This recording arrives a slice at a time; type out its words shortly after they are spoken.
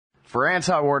For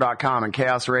antiwar.com and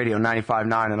Chaos Radio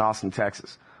 95.9 in Austin,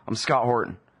 Texas, I'm Scott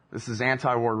Horton. This is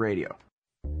Anti-War Radio.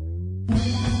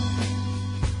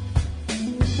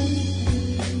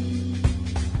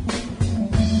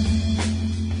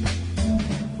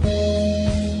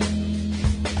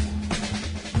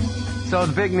 So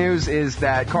the big news is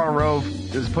that Karl Rove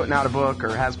is putting out a book,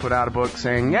 or has put out a book,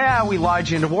 saying, yeah, we lied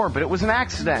you into war, but it was an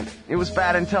accident. It was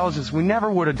bad intelligence. We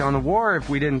never would have done the war if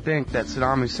we didn't think that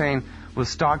Saddam Hussein was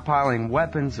stockpiling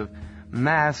weapons of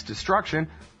mass destruction.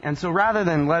 And so rather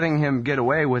than letting him get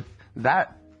away with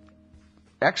that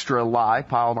extra lie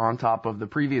piled on top of the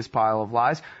previous pile of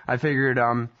lies, I figured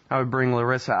I would bring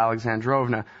Larisa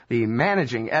Alexandrovna, the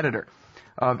managing editor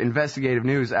of investigative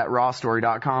news at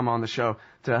RawStory.com, on the show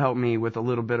to help me with a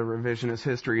little bit of revisionist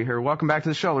history here. Welcome back to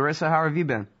the show, Larisa. How have you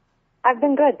been? I've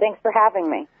been good. Thanks for having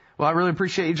me. Well, I really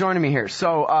appreciate you joining me here.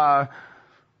 So,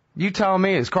 you tell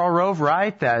me, is Karl Rove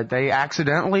right that they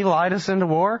accidentally lied us into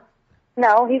war?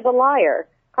 No, he's a liar.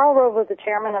 Karl Rove was the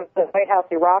chairman of the White House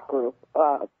Iraq Group.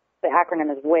 The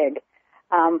acronym is WIG.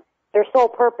 Their sole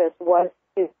purpose was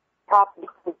to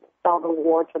sell the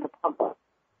war to the public.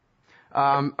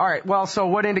 All right. Well, so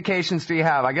what indications do you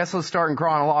have? I guess let's start in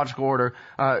chronological order.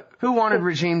 Who wanted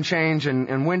regime change,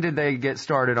 and when did they get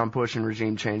started on pushing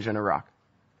regime change in Iraq?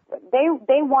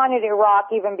 They wanted Iraq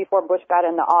even before Bush got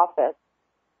into office.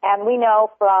 And we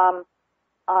know from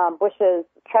Bush's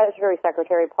Treasury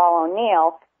Secretary, Paul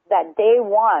O'Neill, that day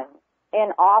one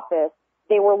in office,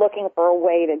 they were looking for a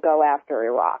way to go after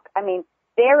Iraq. I mean,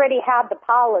 they already had the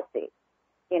policy,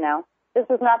 you know. This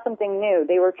was not something new.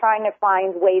 They were trying to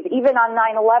find ways. Even on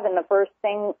 9/11, the first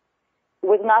thing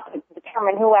was not to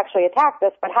determine who actually attacked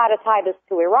us, but how to tie this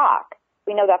to Iraq.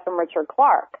 We know that from Richard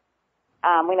Clark.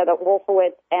 We know that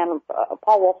Wolfowitz and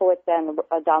Paul Wolfowitz and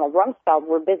Donald Rumsfeld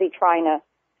were busy trying to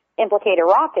implicate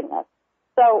Iraq in this.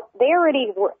 So they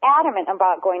already were adamant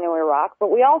about going to Iraq, but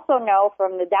we also know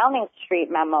from the Downing Street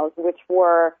memos, which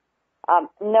were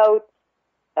notes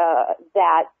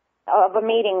that of a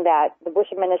meeting that the Bush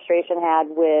administration had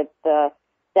with the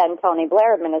then Tony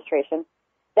Blair administration,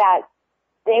 that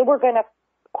they were going to,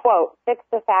 quote, fix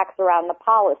the facts around the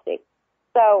policy.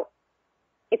 So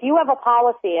if you have a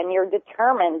policy and you're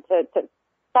determined to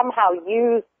somehow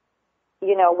use,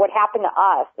 you know, what happened to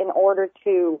us in order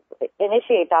to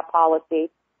initiate that policy,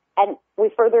 and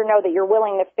we further know that you're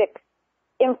willing to fix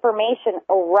information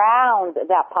around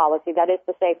that policy, that is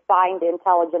to say, find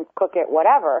intelligence, cook it,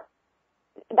 whatever,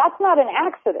 that's not an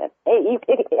accident.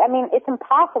 I mean, it's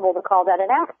impossible to call that an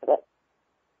accident,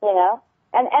 you know?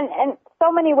 And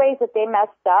so many ways that they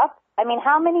messed up. I mean,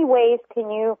 how many ways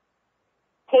can you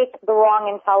take the wrong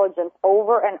intelligence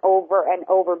over and over and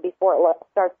over before it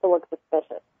starts to look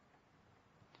suspicious?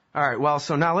 All right, well,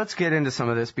 so now let's get into some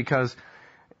of this because,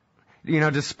 you know,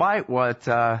 despite what,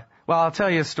 well, I'll tell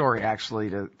you a story, actually,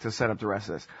 to set up the rest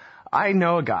of this. I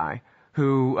know a guy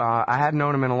who I hadn't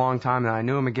known him in a long time, and I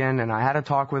knew him again, and I had a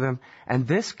talk with him, and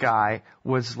this guy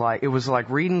was like, it was like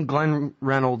reading Glenn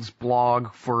Reynolds'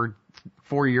 blog for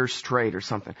 4 years straight or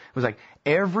something. It was like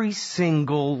every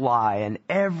single lie and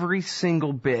every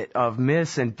single bit of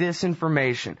mis and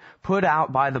disinformation put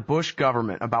out by the Bush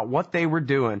government about what they were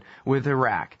doing with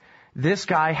Iraq. This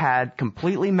guy had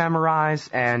completely memorized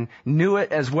and knew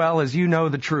it as well as you know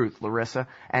the truth, Larisa,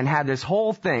 and had this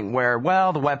whole thing where,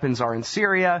 well, the weapons are in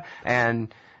Syria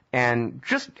and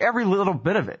just every little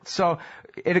bit of it. So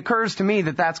it occurs to me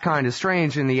that that's kind of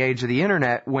strange in the age of the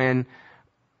internet when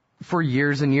for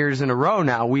years and years in a row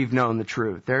now we've known the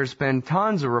truth. There's been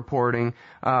tons of reporting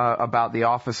about the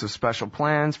Office of Special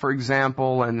Plans, for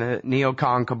example, and the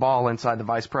neocon cabal inside the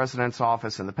Vice President's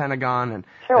office and the Pentagon and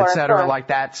et cetera like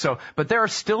that. So, but there are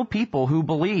still people who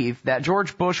believe that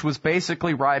George Bush was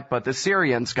basically right, but the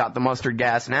Syrians got the mustard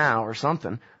gas now or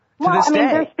something. Well, I mean,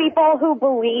 there's people who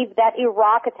believe that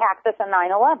Iraq attacked us in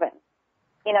 9/11.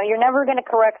 You know, you're never going to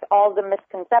correct all the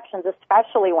misconceptions,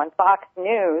 especially when Fox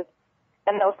News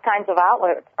and those kinds of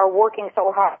outlets are working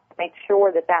so hard to make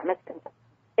sure that that misconception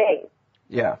stays.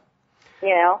 Yeah.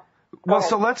 You know? Well,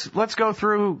 so let's go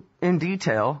through in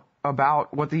detail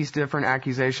about what these different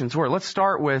accusations were. Let's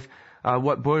start with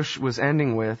what Bush was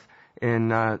ending with in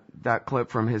that clip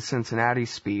from his Cincinnati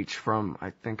speech from, I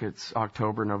think it's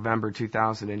October, November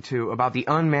 2002, about the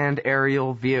unmanned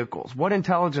aerial vehicles. What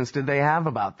intelligence did they have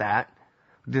about that?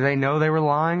 Did they know they were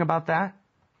lying about that?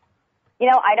 You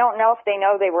know, I don't know if they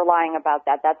know they were lying about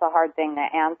that. That's a hard thing to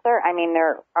answer. I mean,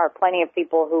 there are plenty of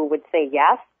people who would say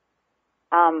yes.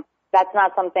 That's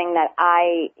not something that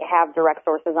I have direct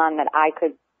sources on that I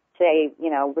could say, you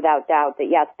know, without doubt that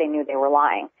yes, they knew they were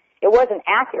lying. It wasn't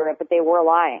accurate, but they were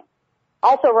lying.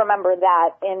 Also remember that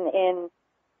in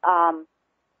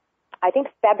I think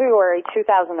February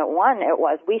 2001 it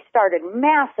was, we started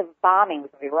massive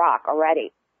bombings of Iraq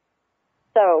already.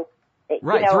 So,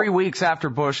 right, 3 weeks after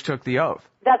Bush took the oath.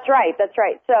 That's right.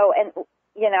 So, and,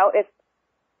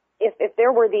 if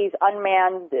there were these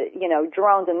unmanned,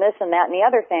 drones and this and that and the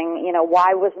other thing,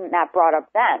 why wasn't that brought up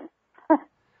then?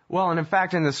 Well, and in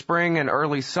fact, in the spring and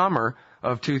early summer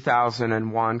of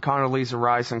 2001, Condoleezza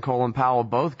Rice and Colin Powell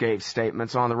both gave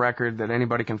statements on the record that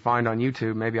anybody can find on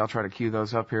YouTube. Maybe I'll try to cue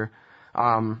those up here.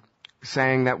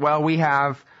 Saying that, well, we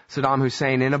have Saddam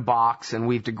Hussein in a box and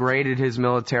we've degraded his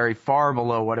military far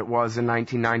below what it was in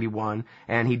 1991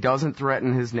 and he doesn't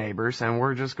threaten his neighbors and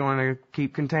we're just going to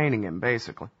keep containing him,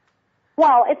 basically.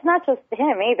 Well, it's not just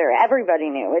him either. Everybody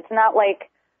knew. It's not like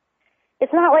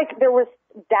there was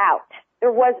doubt.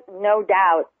 There was no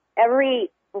doubt. Every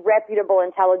reputable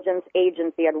intelligence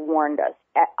agency had warned us.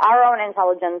 Our own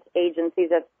intelligence agencies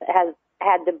has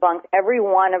had debunked every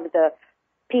one of the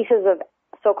pieces of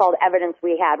so-called evidence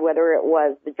we had, whether it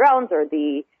was the drones or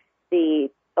the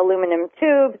aluminum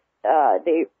tubes,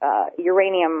 the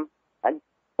uranium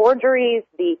forgeries,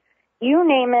 you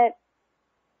name it.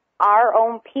 Our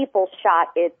own people shot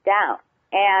it down.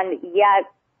 And yet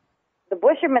the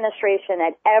Bush administration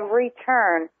at every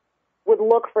turn would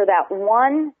look for that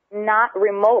one not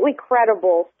remotely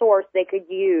credible source they could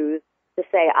use to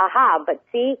say, aha, but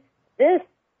see, this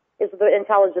is the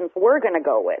intelligence we're going to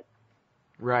go with.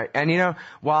 Right. And,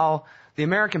 while the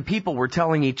American people were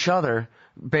telling each other,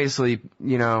 basically,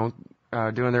 doing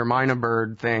their Mina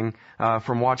Bird thing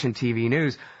from watching TV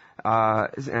news,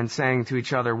 and saying to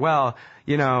each other, well,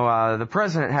 the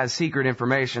president has secret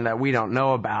information that we don't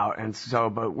know about, and so,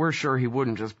 but we're sure he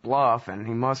wouldn't just bluff, and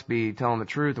he must be telling the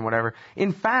truth and whatever.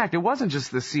 In fact, it wasn't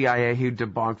just the CIA who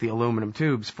debunked the aluminum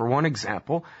tubes. For one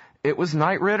example, it was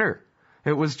Knight Ridder.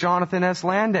 It was Jonathan S.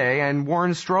 Landay and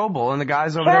Warren Strobel and the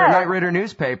guys over there at Knight Ridder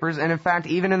newspapers. And in fact,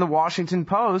 even in the Washington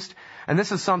Post, and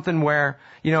this is something where,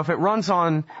 if it runs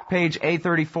on page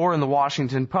A34 in the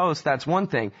Washington Post, that's one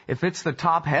thing. If it's the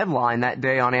top headline that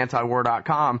day on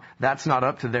antiwar.com, that's not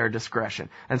up to their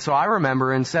discretion. And so I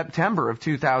remember in September of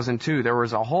 2002, there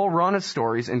was a whole run of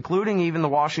stories, including even the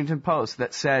Washington Post,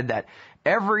 that said that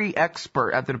every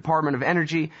expert at the Department of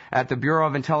Energy, at the Bureau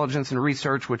of Intelligence and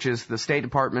Research, which is the State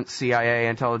Department, CIA,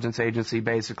 intelligence agency,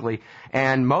 basically,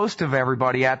 and most of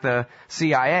everybody at the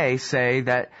CIA say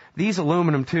that these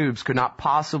aluminum tubes could not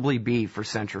possibly be for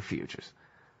centrifuges.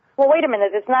 Well, wait a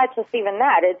minute. It's not just even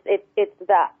that. It's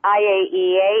the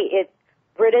IAEA. It's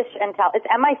British it's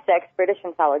MI6, British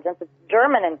intelligence. It's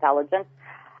German intelligence.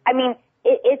 I mean,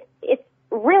 it's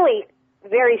really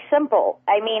very simple.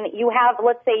 I mean,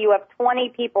 let's say you have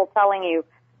 20 people telling you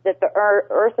that the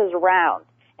Earth is round,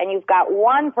 and you've got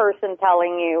one person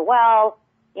telling you, well,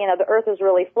 the Earth is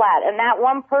really flat, and that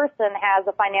one person has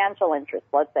a financial interest,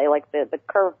 let's say, like the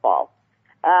curveball.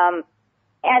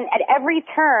 And at every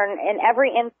turn, in every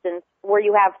instance where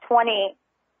you have 20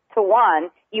 to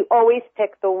 1, you always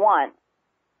pick the one.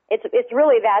 It's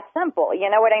really that simple.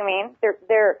 You know what I mean?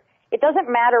 It doesn't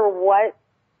matter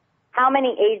how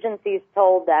many agencies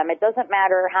told them. It doesn't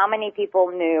matter how many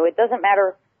people knew. It doesn't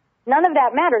matter. None of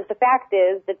that matters. The fact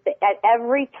is that at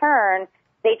every turn,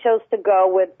 they chose to go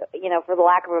with, for the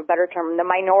lack of a better term, the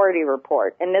minority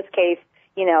report. In this case,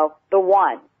 the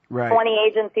one. Right. 20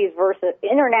 agencies versus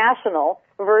international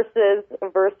versus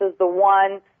the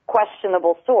one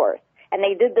questionable source. And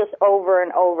they did this over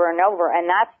and over and over, and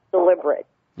that's deliberate.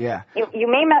 Yeah. You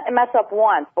may mess up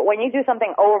once, but when you do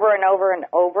something over and over and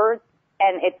over,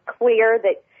 and it's clear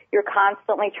that you're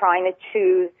constantly trying to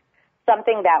choose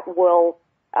something that will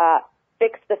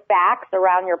fix the facts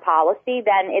around your policy,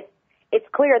 then it's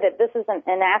clear that this isn't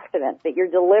an accident, that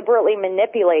you're deliberately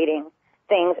manipulating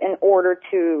things in order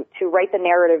to write the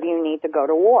narrative you need to go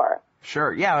to war.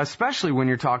 Sure, yeah, especially when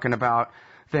you're talking about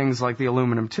things like the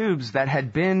aluminum tubes that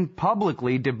had been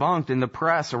publicly debunked in the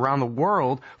press around the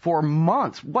world for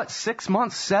months. 6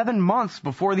 months, 7 months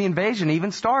before the invasion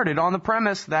even started, on the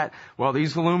premise that, well,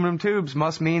 these aluminum tubes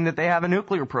must mean that they have a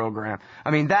nuclear program.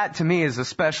 I mean, that to me is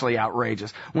especially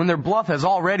outrageous when their bluff has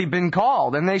already been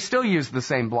called and they still use the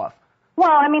same bluff.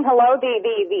 Well, I mean,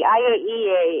 the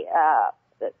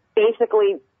IAEA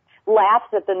basically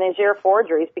laughs at the Niger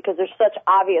forgeries because there's such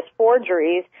obvious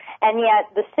forgeries, and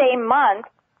yet the same month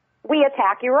we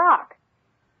attack Iraq.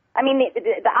 I mean, the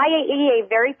IAEA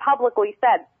very publicly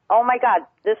said, oh my God,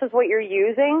 this is what you're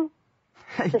using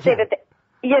to say that,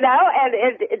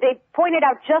 and they pointed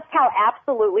out just how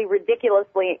absolutely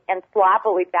ridiculously and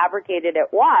sloppily fabricated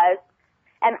it was,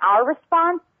 and our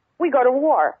response, we go to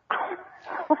war.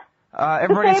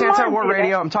 Everybody, it's Anti-War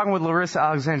Radio. I'm talking with Larisa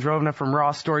Alexandrovna from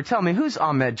RawStory. Tell me, who's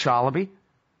Ahmed Chalabi?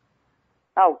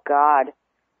 Oh God,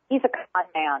 he's a con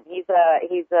man. He's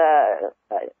an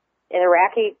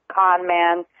Iraqi con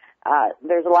man.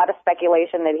 There's a lot of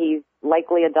speculation that he's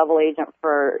likely a double agent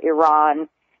for Iran.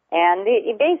 And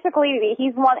basically,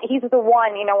 he's the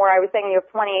one, where I was saying you have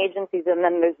 20 agencies and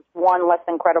then there's one less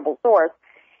than credible source.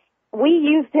 We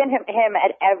used him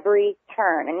at every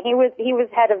turn, and he was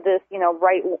head of this,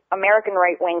 American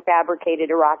right-wing fabricated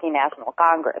Iraqi National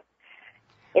Congress.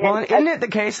 Isn't it the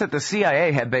case that the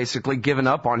CIA had basically given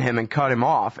up on him and cut him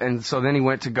off, and so then he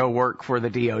went to go work for the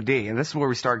DOD, and this is where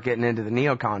we start getting into the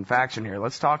neocon faction here.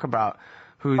 Let's talk about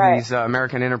who these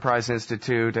American Enterprise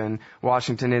Institute and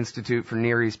Washington Institute for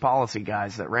Near East Policy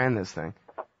guys that ran this thing.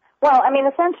 Well,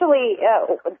 essentially,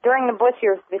 during the Bush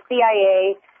years, the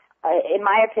CIA, in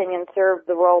my opinion, served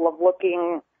the role of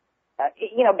looking,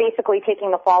 basically taking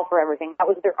the fall for everything. That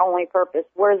was their only purpose,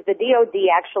 whereas the DOD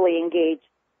actually engaged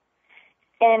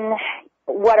in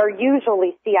what are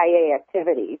usually CIA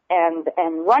activities and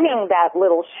running that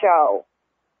little show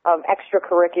of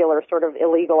extracurricular sort of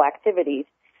illegal activities.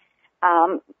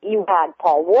 You had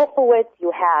Paul Wolfowitz,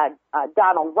 you had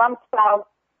Donald Rumsfeld,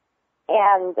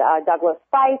 and Douglas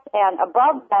Feist, and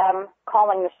above them,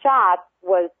 calling the shots,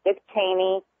 was Dick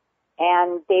Cheney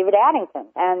and David Addington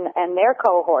and their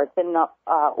cohorts in the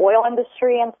oil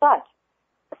industry and such.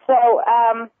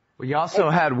 So, you also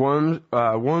had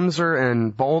Wurmser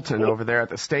and Bolton over there at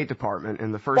the State Department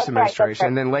in the first administration,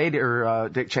 and then later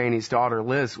Dick Cheney's daughter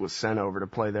Liz was sent over to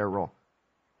play their role.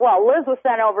 Well, Liz was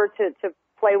sent over to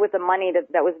play with the money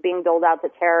that was being doled out to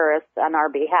terrorists on our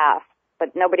behalf,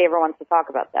 but nobody ever wants to talk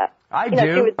about that. I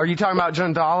do. Are you talking about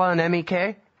Jundala and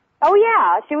MEK? Oh,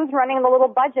 yeah. She was running the little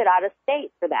budget out of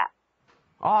state for that.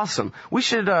 Awesome. We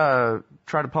should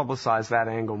try to publicize that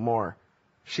angle more.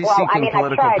 She's seeking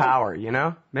political power,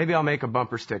 Maybe I'll make a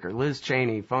bumper sticker. Liz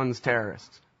Cheney funds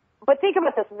terrorists. But think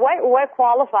about this. What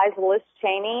qualifies Liz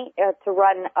Cheney to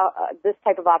run this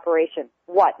type of operation?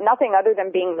 What? Nothing other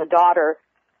than being the daughter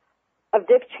of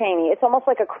Dick Cheney. It's almost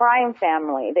like a crime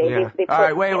family. They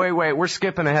All right, wait. We're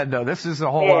skipping ahead, though. This is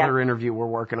a whole other interview we're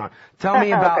working on. Tell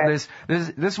me about this. This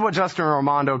is what Justin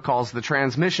Raimondo calls the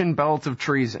transmission belt of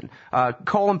treason.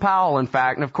 Colin Powell, in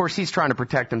fact, and of course he's trying to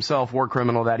protect himself, war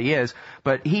criminal that he is,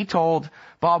 but he told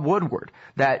Bob Woodward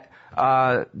that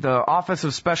the Office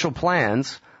of Special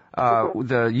Plans,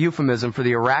 the euphemism for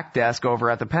the Iraq desk over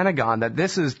at the Pentagon, that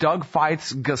this is Doug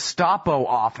Feith's Gestapo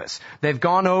office. They've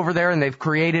gone over there and they've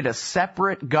created a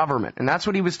separate government. And that's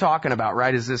what he was talking about,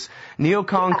 right? Is this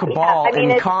neocon cabal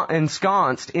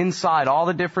ensconced inside all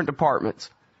the different departments.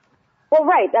 Well,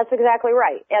 right. That's exactly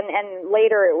right. And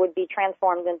later it would be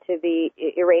transformed into the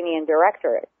Iranian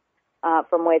Directorate,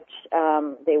 from which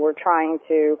they were trying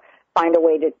to find a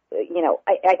way to,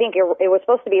 I think it was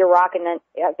supposed to be Iraq and then,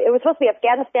 it was supposed to be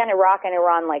Afghanistan, Iraq, and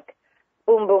Iran, like,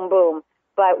 boom, boom, boom.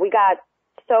 But we got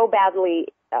so badly,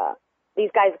 these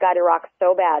guys got Iraq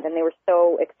so bad, and they were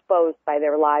so exposed by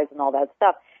their lies and all that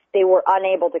stuff, they were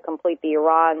unable to complete the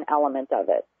Iran element of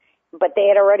it. But they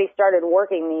had already started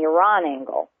working the Iran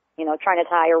angle, trying to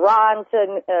tie Iran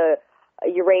to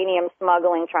uranium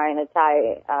smuggling, trying to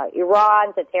tie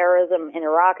Iran to terrorism in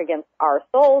Iraq against our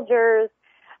soldiers,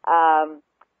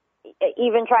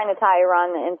 even trying to tie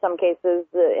Iran in some cases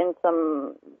in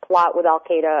some plot with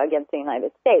Al-Qaeda against the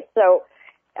United States. So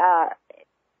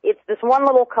it's this one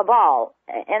little cabal,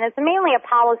 and it's mainly a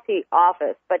policy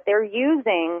office, but they're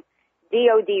using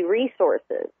DOD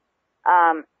resources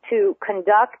to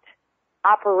conduct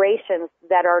operations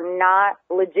that are not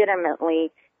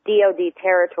legitimately DOD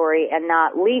territory and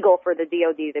not legal for the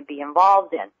DOD to be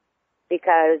involved in,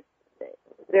 because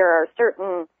there are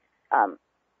certain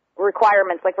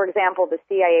requirements, like, for example, the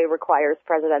CIA requires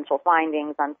presidential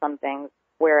findings on some things,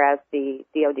 whereas the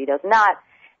DOD does not.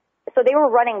 So they were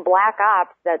running black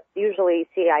ops that's usually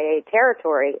CIA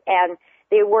territory, and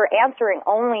they were answering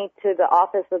only to the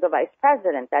office of the vice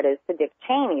president, that is, to Dick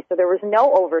Cheney. So there was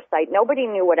no oversight. Nobody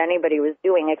knew what anybody was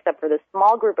doing except for this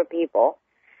small group of people.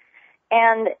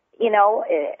 And,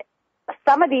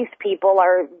 some of these people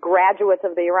are graduates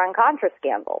of the Iran-Contra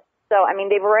scandal. So,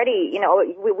 they've already,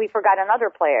 we forgot another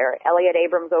player, Elliot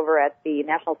Abrams over at the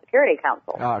National Security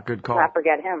Council. Ah, good call. Not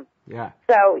forget him. Yeah.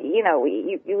 So,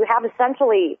 you have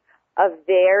essentially a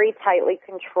very tightly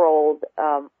controlled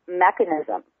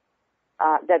mechanism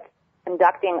that's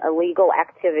conducting illegal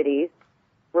activities,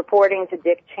 reporting to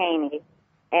Dick Cheney,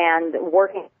 and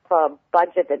working for a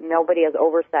budget that nobody has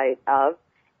oversight of,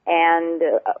 and,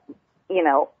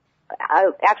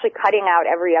 actually cutting out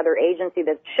every other agency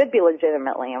that should be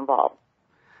legitimately involved.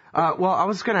 Well, I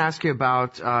was going to ask you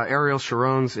about Ariel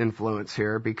Sharon's influence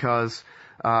here, because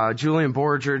Julian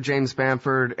Borger, James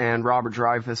Bamford, and Robert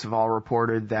Dreyfuss have all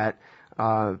reported that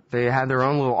They had their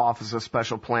own little office of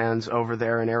special plans over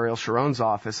there in Ariel Sharon's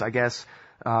office. I guess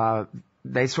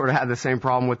they sort of had the same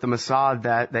problem with the Mossad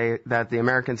that the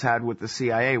Americans had with the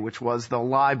CIA, which was they'll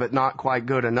lie but not quite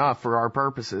good enough for our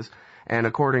purposes. And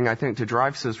according, I think, to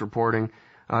Dreyfus's reporting,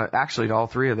 actually to all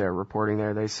three of their reporting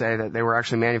there, they say that they were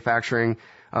actually manufacturing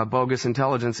bogus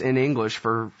intelligence in English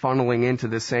for funneling into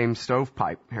the same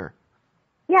stovepipe here.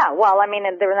 Yeah, well, I mean,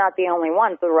 they're not the only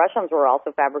ones. The Russians were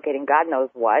also fabricating God knows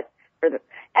what.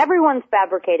 Everyone's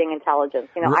fabricating intelligence.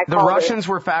 You know, the Russians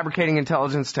were fabricating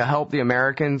intelligence to help the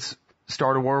Americans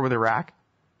start a war with Iraq?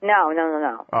 No.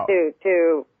 Oh.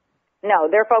 No,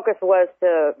 their focus was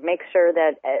to make sure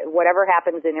that whatever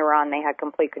happens in Iran, they had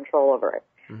complete control over it.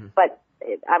 Mm-hmm. But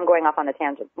I'm going off on a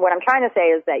tangent. What I'm trying to say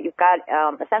is that you've got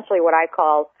essentially what I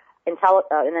call an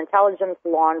intelligence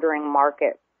laundering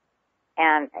market.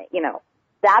 And, you know,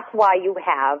 that's why you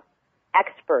have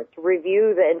experts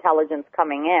review the intelligence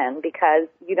coming in, because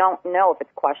you don't know if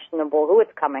it's questionable, who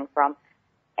it's coming from.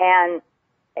 And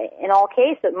in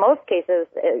most cases,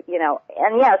 you know,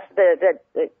 and yes,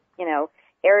 you know,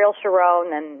 Ariel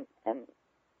Sharon and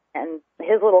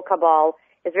his little cabal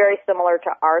is very similar to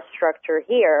our structure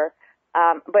here,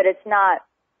 but it's not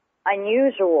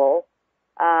unusual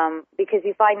because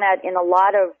you find that in a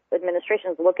lot of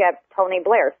administrations. Look at Tony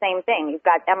Blair, same thing. You've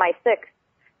got MI6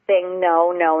 saying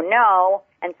no,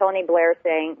 and Tony Blair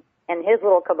saying, and his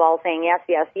little cabal saying yes,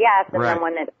 and right. Then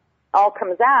when it all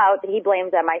comes out, he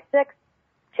blames MI6.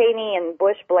 Cheney and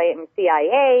Bush blame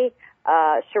CIA.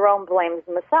 Sharon blames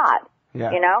Mossad.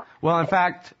 Yeah. You know? Well, in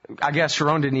fact, I guess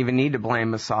Sharon didn't even need to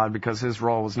blame Mossad because his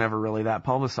role was never really that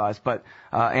publicized. But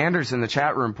Anders in the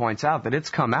chat room points out that it's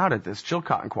come out at this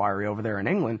Chilcot inquiry over there in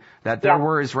England that there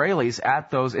were Israelis at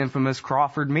those infamous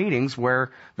Crawford meetings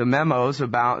where the memos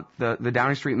about the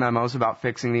Downing Street memos about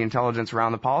fixing the intelligence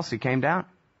around the policy came down.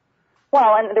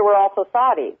 Well, and there were also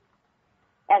Saudis.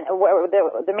 And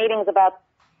the meetings about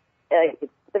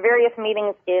the various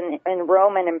meetings in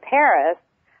Rome and in Paris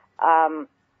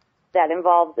that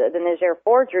involved the Niger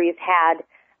forgeries had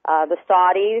the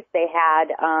Saudis, they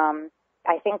had,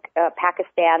 I think,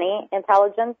 Pakistani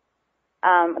intelligence,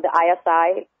 the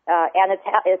ISI, and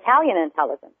Italian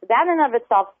intelligence. That in and of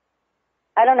itself,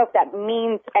 I don't know if that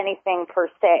means anything per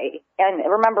se. And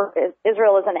remember,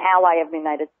 Israel is an ally of the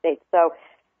United States, so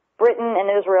Britain and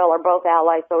Israel are both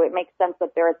allies, so it makes sense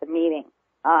that they're at the meeting.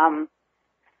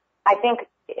 I think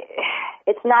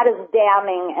it's not as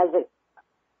damning as it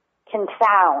can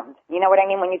sound. You know what I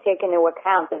mean? When you take into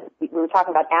account that we were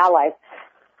talking about allies.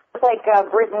 It's like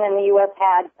Britain and the U.S.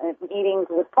 had meetings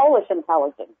with Polish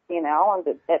intelligence, you know.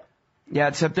 Yeah,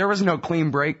 except there was no clean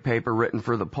break paper written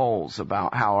for the Poles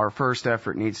about how our first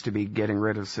effort needs to be getting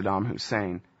rid of Saddam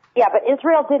Hussein. Yeah, but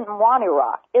Israel didn't want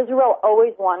Iraq. Israel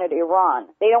always wanted Iran.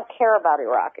 They don't care about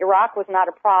Iraq. Iraq was not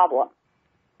a problem.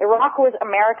 Iraq was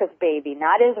America's baby,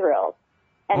 not Israel's.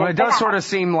 And well, it does sort of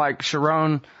seem like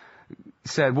Sharon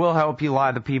said, we'll help you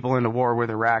lie the people into war with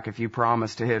Iraq if you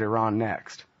promise to hit Iran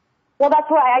next. Well, that's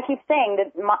why I keep saying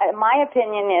that my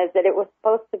opinion is that it was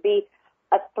supposed to be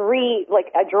a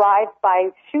drive-by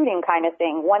shooting kind of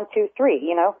thing, 1, 2, 3,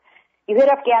 you know. You hit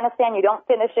Afghanistan, you don't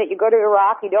finish it. You go to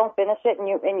Iraq, you don't finish it, and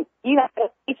you know,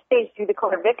 at each stage you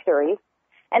declare victory,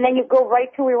 and then you go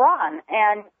right to Iran.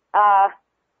 And,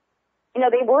 you know,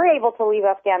 they were able to leave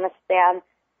Afghanistan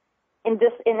in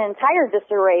entire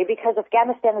disarray because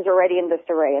Afghanistan is already in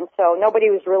disarray, and so nobody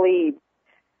was really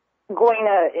going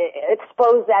to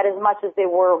expose that as much as they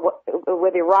were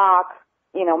with Iraq.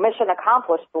 You know, mission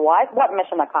accomplished. What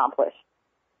mission accomplished?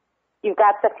 You've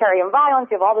got sectarian violence,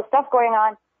 you have all this stuff going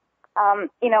on.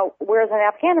 You know, whereas in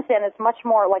Afghanistan it's much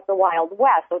more like the Wild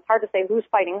West, so it's hard to say who's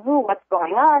fighting who, what's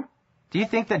going on. Do you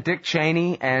think that Dick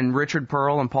Cheney and Richard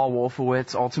Pearl and Paul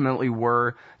Wolfowitz ultimately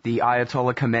were the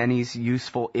Ayatollah Khomeini's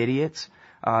useful idiots?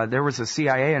 There was a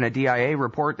CIA and a DIA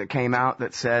report that came out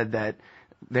that said that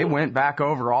they went back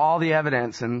over all the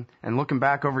evidence and looking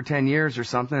back over 10 years or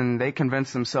something, they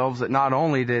convinced themselves that not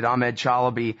only did Ahmed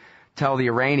Chalabi tell the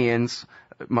Iranians,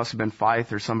 it must have been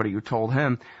Feith or somebody who told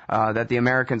him, that the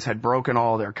Americans had broken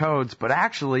all their codes, but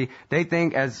actually they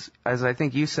think, as I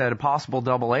think you said, a possible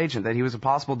double agent, that he was a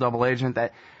possible double agent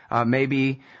that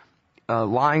maybe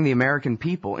lying the American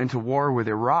people into war with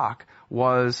Iraq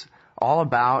was all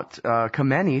about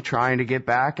Khomeini trying to get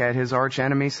back at his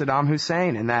archenemy Saddam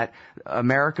Hussein, and that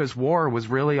America's war was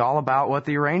really all about what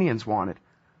the Iranians wanted.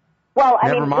 Well,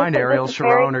 Never mind Ariel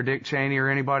Sharon or Dick Cheney or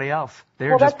anybody else.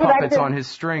 They're just puppets on his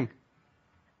string.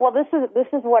 Well, this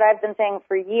is what I've been saying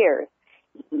for years.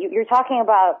 You're talking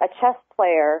about a chess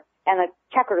player and a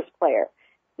checkers player.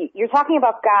 You're talking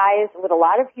about guys with a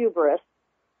lot of hubris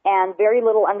and very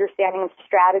little understanding of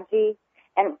strategy.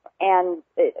 and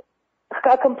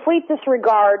a complete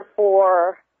disregard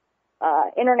for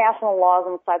international laws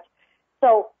and such.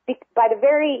 So by the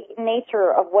very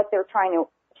nature of what they're trying to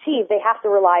achieve, they have to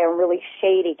rely on really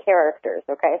shady characters,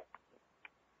 okay?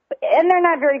 And they're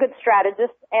not very good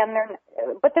strategists,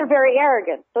 but they're very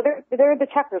arrogant. So they're the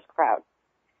checkers crowd.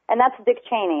 And that's Dick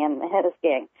Cheney and his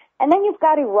gang. And then you've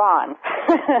got Iran.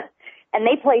 And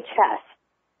they play chess.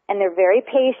 And they're very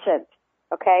patient,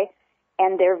 okay?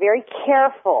 And they're very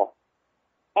careful.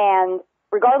 And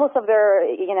regardless of their,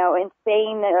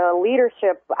 insane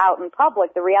leadership out in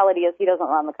public, the reality is he doesn't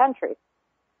run the country.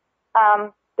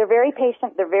 They're very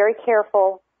patient. They're very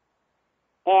careful.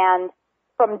 And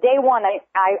from day one,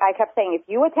 I kept saying, if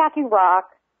you attack Iraq,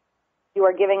 you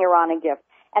are giving Iran a gift.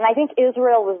 And I think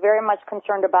Israel was very much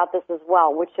concerned about this as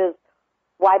well, which is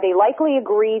why they likely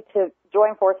agreed to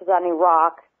join forces on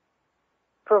Iraq,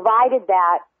 provided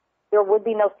that there would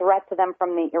be no threat to them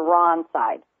from the Iran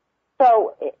side.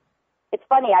 So it's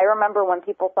funny. I remember when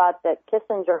people thought that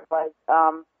Kissinger was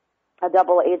a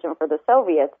double agent for the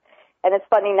Soviets. And it's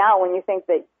funny now when you think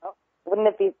that, wouldn't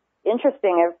it be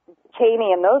interesting if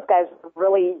Cheney and those guys were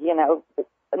really,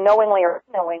 knowingly or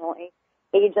unknowingly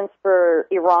agents for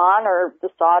Iran or the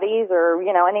Saudis or,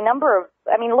 any number of,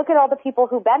 look at all the people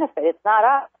who benefit. It's not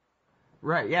us.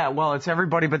 Right, yeah. Well, it's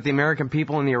everybody but the American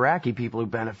people and the Iraqi people who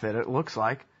benefit, it looks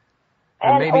like.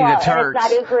 And maybe the Turks. And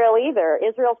it's not Israel either.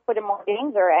 Israel's put in more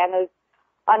danger and is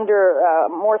under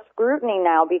more scrutiny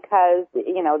now because,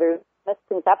 there's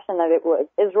misconception that it was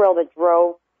Israel that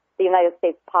drove the United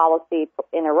States policy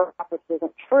in Iraq, which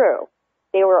isn't true.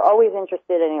 They were always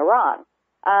interested in Iran.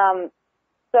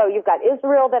 So you've got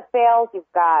Israel that fails,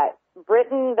 you've got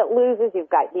Britain that loses, you've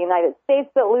got the United States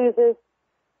that loses,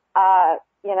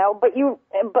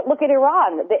 but look at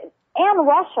Iran and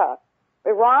Russia.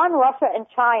 Iran, Russia, and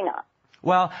China.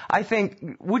 Well, I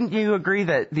think, wouldn't you agree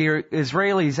that the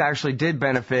Israelis actually did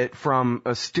benefit from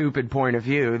a stupid point of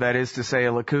view, that is to say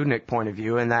a Likudnik point of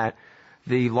view, and that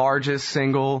the largest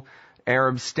single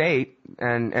Arab state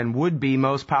and would-be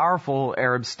most powerful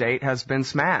Arab state has been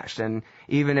smashed. And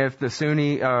even if the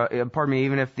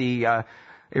even if the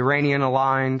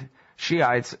Iranian-aligned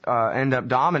Shiites end up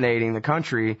dominating the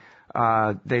country,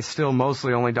 they still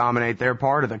mostly only dominate their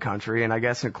part of the country, and I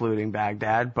guess including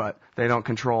Baghdad, but they don't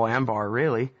control Anbar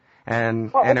really.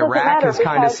 And Iraq has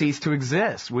kind of ceased to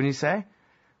exist, wouldn't you say?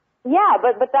 Yeah,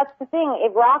 but that's the thing.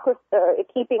 Iraq was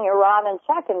keeping Iran in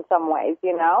check in some ways,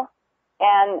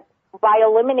 and by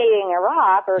eliminating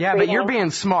Iraq or but you're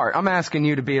being smart. I'm asking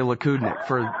you to be a Likudnik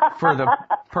for the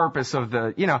purpose of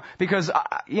the, because,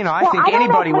 I think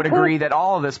anybody would agree that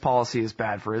all of this policy is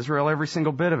bad for Israel. Every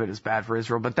single bit of it is bad for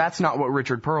Israel, but that's not what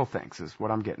Richard Pearl thinks, is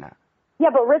what I'm getting at.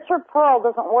 Yeah, but Richard Pearl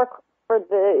doesn't work for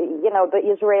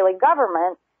the Israeli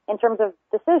government in terms of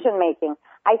decision making.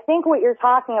 I think what you're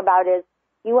talking about is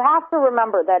you have to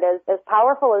remember that as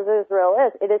powerful as Israel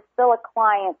is, it is still a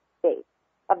client state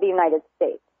of the United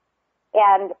States.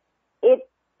 And it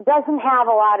doesn't have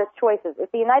a lot of choices.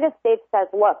 If the United States says,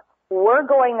 look, we're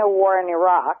going to war in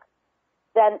Iraq,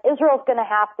 then Israel's going to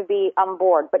have to be on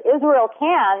board. But Israel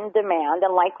can demand,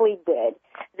 and likely did,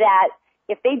 that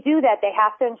if they do that, they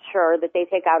have to ensure that they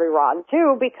take out Iran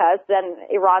too, because then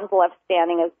Iran's left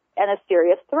standing as a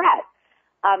serious threat.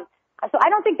 So I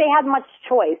don't think they had much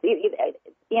choice. They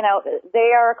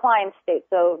are a client state,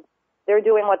 so they're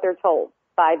doing what they're told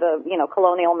by the,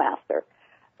 colonial master,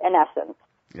 in essence.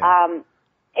 Yeah.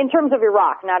 In terms of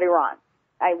Iraq, not Iran.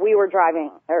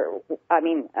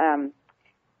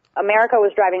 America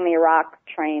was driving the Iraq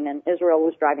train and Israel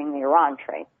was driving the Iran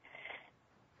train.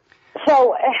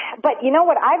 So, but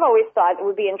what I've always thought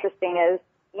would be interesting is,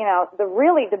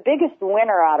 the biggest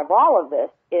winner out of all of this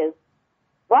is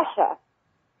Russia.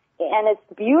 And it's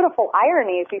beautiful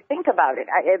irony if you think about it,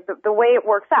 the way it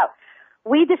works out.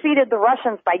 We defeated the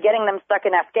Russians by getting them stuck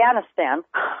in Afghanistan.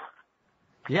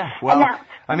 Yeah, well,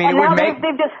 it would make...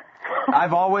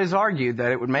 I've always argued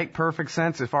that it would make perfect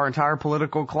sense if our entire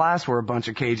political class were a bunch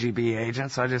of KGB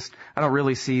agents. I don't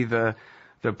really see the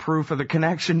proof of the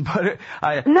connection, but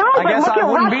I guess I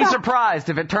wouldn't be surprised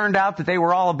if it turned out that they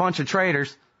were all a bunch of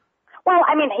traitors. Well,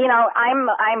 I'm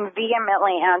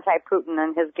vehemently anti-Putin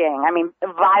and his gang.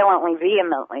 Violently,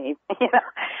 vehemently,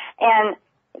 And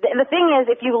the thing is,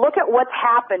 if you look at what's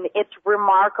happened, it's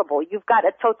remarkable. You've got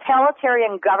a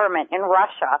totalitarian government in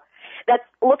Russia that's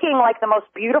looking like the most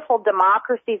beautiful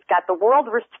democracy. It's got the world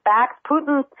respect.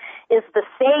 Putin is the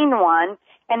sane one.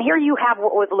 And here you have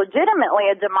what was legitimately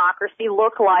a democracy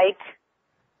look like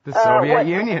the Soviet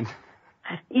Union.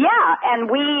 Yeah, and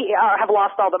we have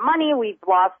lost all the money. We've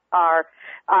lost our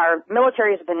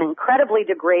military has been incredibly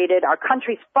degraded. Our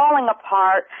country's falling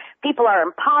apart. People are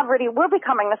in poverty. We're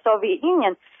becoming the Soviet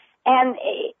Union. And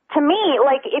to me,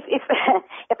 like if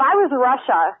if I was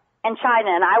Russia and China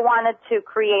and I wanted to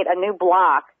create a new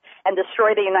bloc and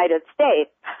destroy the United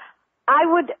States, I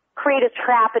would create a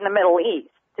trap in the Middle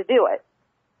East to do it.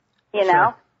 You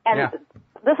know? And yeah.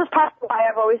 This is part of why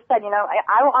I've always said,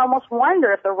 I almost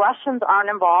wonder if the Russians aren't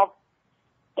involved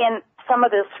in some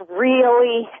of this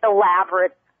really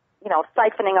elaborate,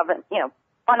 siphoning of,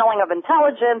 funneling of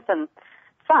intelligence and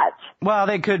such. Well,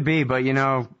 they could be, but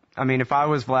if I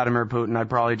was Vladimir Putin, I'd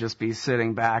probably just be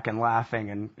sitting back and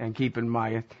laughing and keeping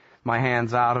my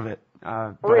hands out of it.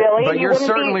 Really? But you're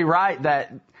certainly right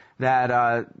that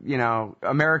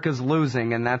America's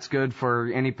losing, and that's good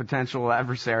for any potential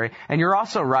adversary. And you're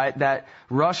also right that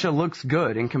Russia looks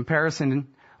good in comparison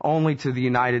only to the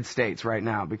United States right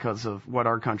now because of what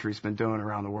our country's been doing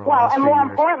around the world. Well, and more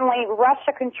importantly,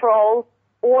 Russia controls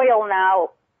oil now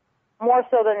more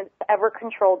so than it's ever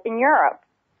controlled in Europe.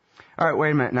 All right,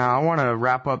 wait a minute. Now, I want to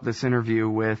wrap up this interview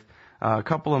with a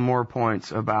couple of more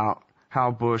points about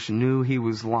how Bush knew he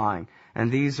was lying.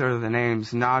 And these are the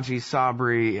names Naji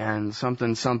Sabri and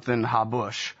something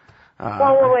Habush.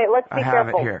 Wait, let's be have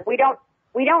careful. It here.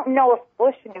 We don't know if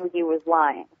Bush knew he was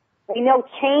lying. We know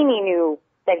Cheney knew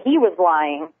that he was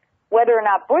lying. Whether or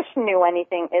not Bush knew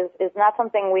anything is not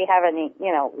something we have any,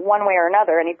 one way or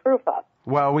another, any proof of.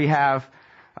 Well, we have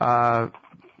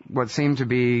what seem to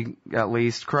be at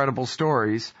least credible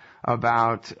stories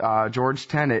about George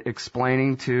Tenet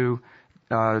explaining to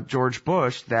George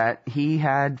Bush that he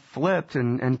had flipped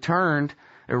and turned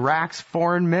Iraq's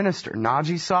foreign minister,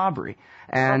 Naji Sabri,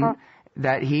 and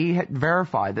that he had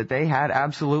verified that they had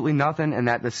absolutely nothing and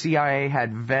that the CIA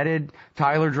had vetted,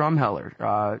 Tyler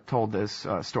Drumheller told this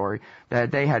story,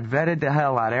 that they had vetted the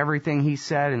hell out of everything he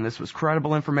said and this was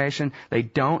credible information. They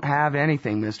don't have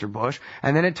anything, Mr. Bush.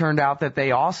 And then it turned out that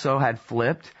they also had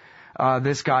flipped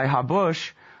this guy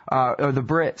Habush, or the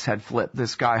Brits had flipped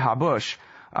this guy Habush,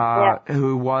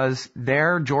 who was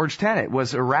there. George Tenet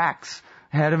was Iraq's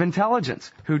head of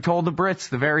intelligence, who told the Brits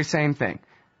the very same thing.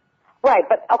 Right,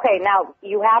 but okay, now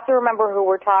you have to remember who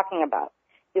we're talking about.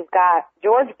 You've got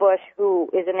George Bush, who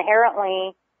is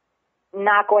inherently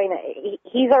not going to,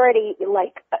 he's already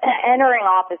entering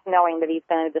office knowing that he's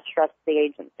going to distrust the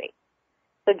agency.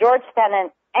 So George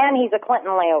Tenet, and he's a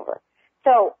Clinton layover.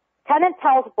 So Tenet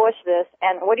tells Bush this,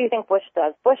 and what do you think Bush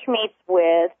does? Bush meets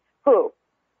with who?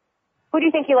 Who do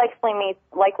you think he likely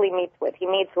meets with? He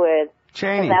meets with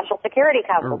Cheney. the National Security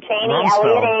Council. Cheney, Rumsfeld.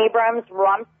 Elliott Abrams,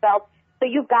 Rumsfeld. So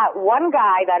you've got one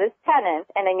guy, that is Tenet,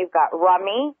 and then you've got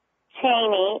Rummy,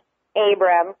 Cheney,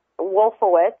 Abrams,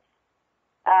 Wolfowitz.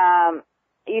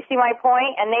 You see my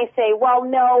point? And they say, well,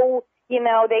 no,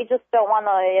 they just don't want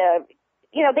to,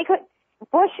 they could.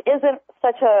 Bush isn't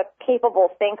such a capable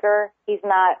thinker. He's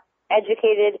not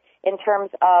educated in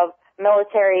terms of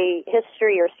military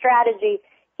history or strategy.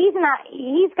 He's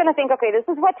going to think, okay, this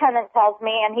is what Tenet tells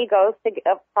me, and he goes to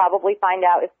probably find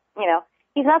out if,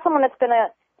 he's not someone that's going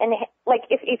to, and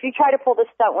if you try to pull this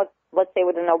stunt with, let's say,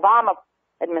 with an Obama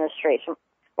administration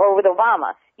or with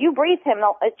Obama, you brief him,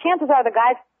 chances are the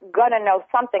guy's going to know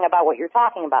something about what you're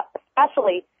talking about,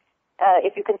 especially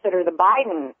if you consider the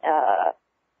Biden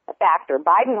factor.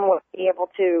 Biden would be able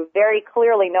to very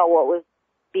clearly know what was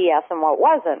BS and what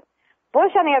wasn't.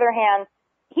 Bush, on the other hand,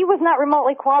 he was not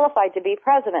remotely qualified to be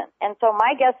president. And so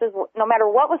my guess is no matter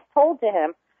what was told to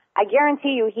him, I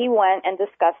guarantee you he went and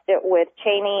discussed it with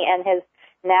Cheney and his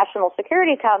National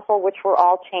Security Council, which were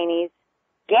all Cheney's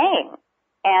gang.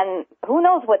 And who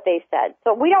knows what they said.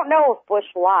 So we don't know if Bush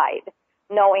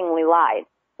knowingly lied.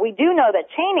 We do know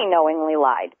that Cheney knowingly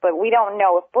lied, but we don't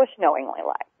know if Bush knowingly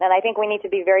lied. And I think we need to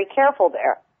be very careful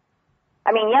there.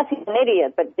 I mean, yes, he's an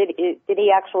idiot, but did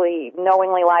he actually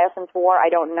knowingly lie us into war? I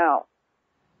don't know.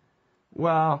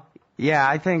 Well, yeah,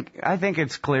 I think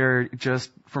it's clear just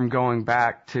from going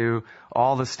back to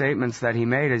all the statements that he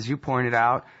made, as you pointed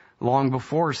out, long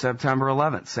before September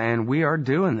 11th, saying we are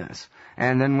doing this.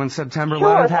 And then when September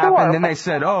 11th happened, then they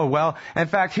said, oh, well, in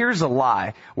fact, here's a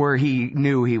lie where he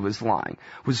knew he was lying.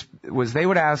 Was they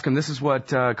would ask him, this is what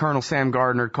Colonel Sam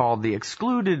Gardner called the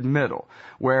excluded middle,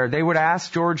 where they would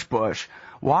ask George Bush,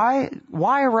 why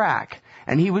Iraq?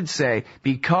 And he would say,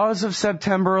 because of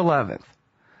September 11th.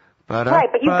 Right,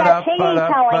 but you've got Cheney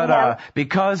telling him.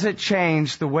 Because it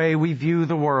changed the way we view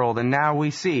the world, and now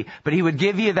we see. But he would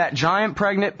give you that giant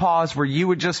pregnant pause where you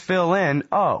would just fill in,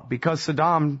 oh, because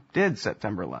Saddam did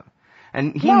September 11th.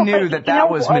 And he knew that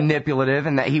was manipulative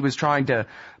and that he was trying to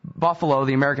buffalo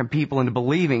the American people into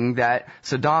believing that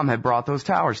Saddam had brought those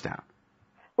towers down.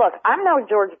 Look, I'm no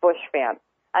George Bush fan.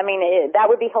 I mean, that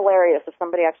would be hilarious if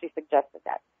somebody actually suggested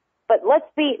that. But let's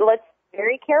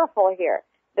very careful here.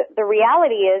 The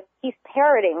reality is he's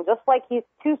parroting, just like he's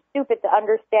too stupid to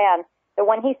understand that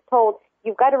when he's told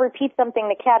you've got to repeat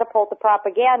something to catapult the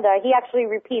propaganda, he actually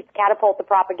repeats catapult the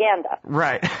propaganda.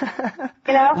 Right.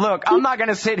 You know? Look, I'm not going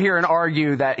to sit here and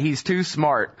argue that he's too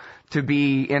smart to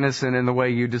be innocent in the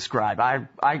way you describe.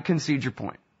 I concede your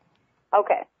point.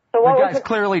 Okay. So what the guy's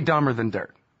clearly dumber than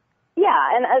dirt. Yeah,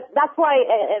 and that's why,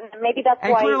 and maybe that's why.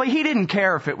 And clearly he didn't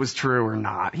care if it was true or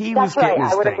not. He was getting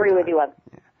his thing. I would agree with you on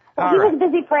that. Well, he was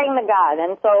busy praying to God,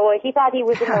 and so he thought he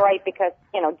was in the right because,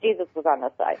 Jesus was on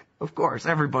his side. Of course,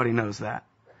 everybody knows that.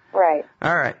 Right.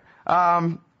 All right.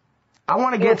 I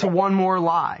want to get to one more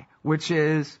lie, which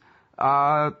is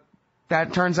that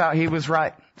turns out he was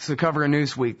right. It's the cover of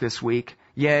Newsweek this week.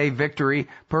 Yay, victory.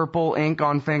 Purple ink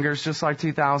on fingers, just like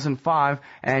 2005.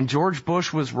 And George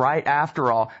Bush was right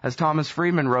after all. As Thomas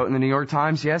Friedman wrote in the New York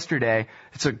Times yesterday,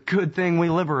 it's a good thing we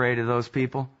liberated those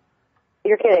people.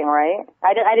 You're kidding, right?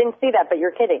 I didn't see that, but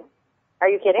you're kidding. Are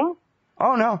you kidding?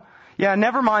 Oh, no. Yeah,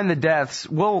 never mind the deaths.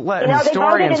 We'll let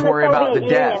historians worry about the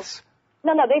deaths.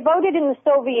 No, they voted in the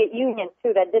Soviet Union,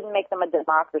 too. That didn't make them a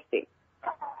democracy.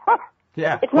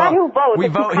 Yeah. It's not who votes, we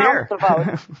it's vote who here. counts the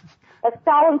votes. As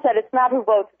Stalin said, it's not who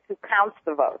votes, it's who counts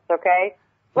the votes, okay?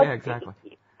 Yeah, exactly.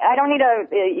 I don't need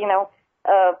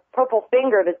a purple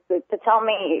finger to tell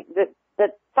me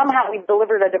that somehow we've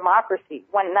delivered a democracy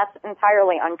when that's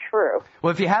entirely untrue.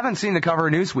 Well, if you haven't seen the cover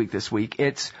of Newsweek this week,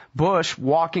 it's Bush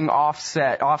walking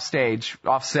offset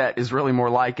is really more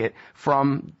like it,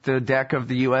 from the deck of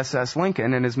the USS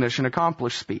Lincoln in his mission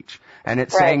accomplished speech. And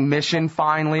it's saying mission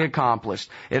finally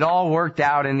accomplished. It all worked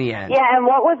out in the end. Yeah, and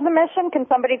what was the mission? Can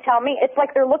somebody tell me? It's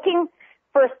like they're looking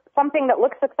for something that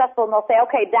looks successful and they'll say,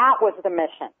 okay, that was the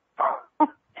mission.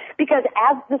 Because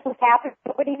as this was happening,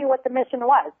 nobody knew what the mission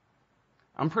was.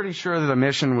 I'm pretty sure that the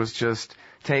mission was just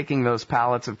taking those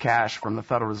pallets of cash from the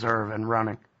Federal Reserve and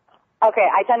running. Okay,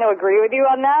 I tend to agree with you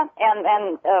on that,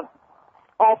 and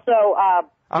also,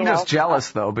 I'm just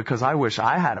jealous though, because I wish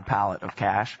I had a pallet of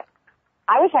cash.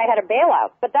 I wish I had a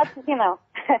bailout, but that's no.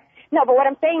 But what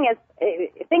I'm saying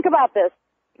is, think about this: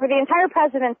 for the entire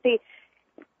presidency,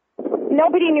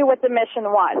 nobody knew what the mission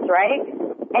was, right?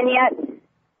 And yet,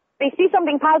 they see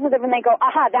something positive and they go,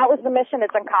 "Aha, that was the mission.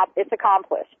 It's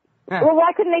accomplished." Yeah. Well,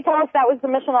 why couldn't they tell us that was the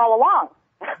mission all along?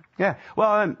 Yeah,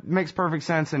 well, it makes perfect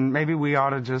sense, and maybe we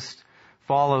ought to just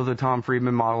follow the Tom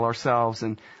Friedman model ourselves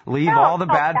and leave all the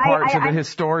bad parts of the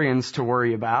historians to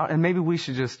worry about, and maybe we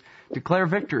should just declare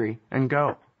victory and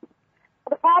go.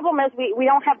 The problem is we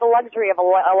don't have the luxury of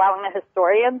allowing the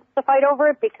historians to fight over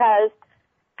it because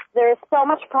there is so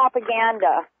much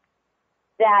propaganda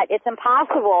that it's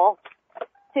impossible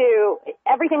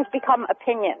everything's become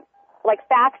opinion. Like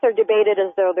facts are debated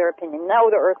as though they're opinion.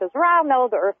 No, the earth is round. No,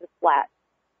 the earth is flat.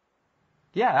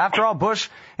 Yeah, after all, Bush,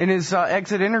 in his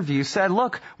exit interview, said,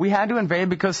 look, we had to invade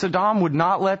because Saddam would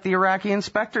not let the Iraqi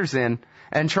inspectors in.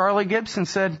 And Charlie Gibson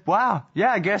said, wow,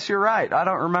 yeah, I guess you're right. I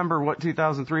don't remember what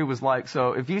 2003 was like,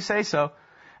 so if you say so.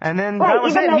 And then that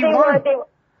was it. He won.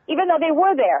 Even though they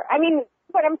were there. I mean,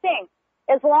 what I'm saying,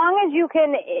 as long as you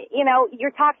can,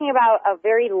 you're talking about a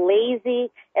very lazy,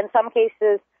 in some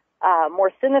cases,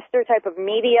 more sinister type of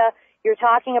media. You're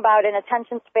talking about an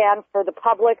attention span for the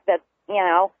public that,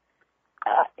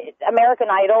 American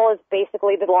Idol is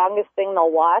basically the longest thing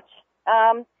they'll watch.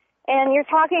 And you're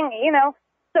talking,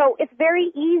 so it's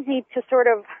very easy to sort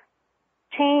of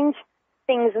change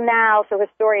things now so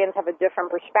historians have a different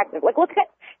perspective. Like,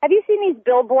 have you seen these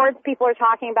billboards people are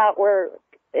talking about where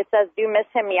it says, do you miss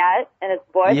him yet? And it's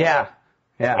Bush. Yeah.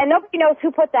 Yeah. And nobody knows who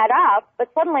put that up, but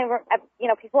suddenly,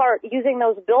 people are using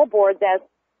those billboards as,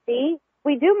 see,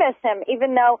 we do miss him,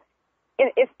 even though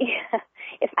if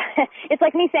it's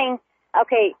like me saying,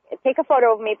 okay, take a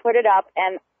photo of me, put it up,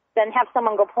 and then have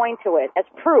someone go point to it as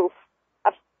proof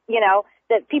of,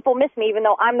 that people miss me, even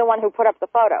though I'm the one who put up the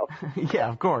photo. Yeah,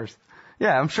 of course.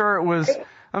 Yeah, I'm sure it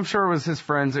was his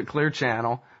friends at Clear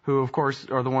Channel, who, of course,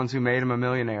 are the ones who made him a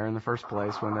millionaire in the first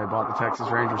place when they bought the Texas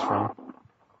Rangers from him.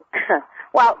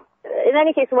 Well, in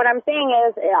any case, what I'm saying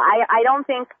is I don't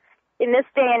think in this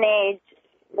day and age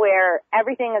where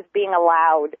everything is being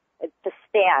allowed to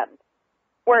stand,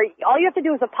 where all you have to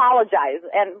do is apologize,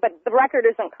 but the record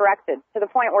isn't corrected to the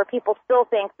point where people still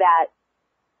think that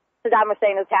Saddam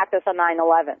Hussein attacked us on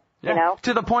 9/11. Yeah,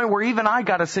 to the point where even I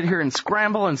got to sit here and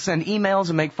scramble and send emails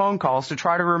and make phone calls to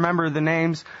try to remember the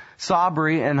names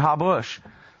Sabri and Habush.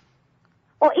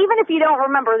 Well, even if you don't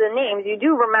remember the names, you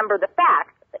do remember the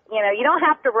facts. You don't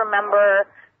have to remember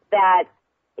that,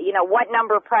 what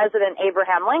number President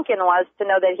Abraham Lincoln was to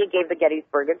know that he gave the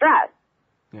Gettysburg Address.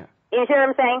 Yeah. You see what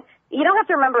I'm saying? You don't have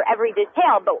to remember every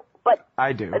detail, but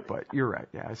I do, but you're right.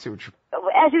 Yeah, I see what you're...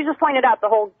 As you just pointed out, the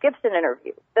whole Gibson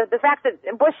interview, the fact that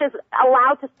Bush is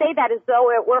allowed to say that as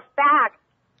though it were fact.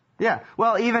 Yeah,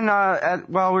 well, even,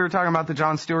 we were talking about the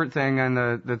Jon Stewart thing and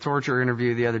the torture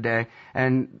interview the other day,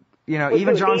 and,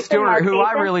 even Jon Stewart, who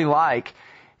I really like,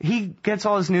 he gets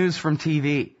all his news from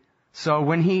TV. So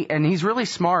he's really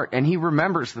smart, and he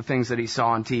remembers the things that he saw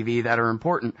on TV that are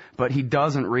important, but he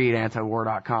doesn't read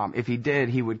antiwar.com. If he did,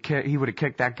 he would have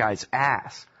kicked that guy's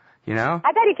ass, I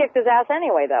bet he kicked his ass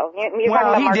anyway, though.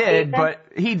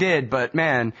 He did, but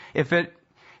man,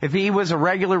 if he was a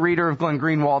regular reader of Glenn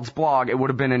Greenwald's blog, it would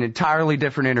have been an entirely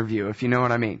different interview, if you know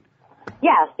what I mean.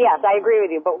 Yes, I agree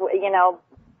with you, but,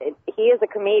 he is a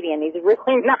comedian. He's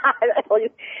really not.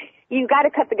 You've got to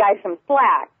cut the guy some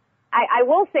slack. I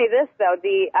will say this, though.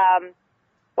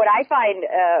 What I find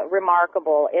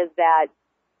remarkable is that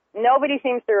nobody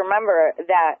seems to remember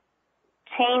that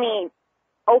Cheney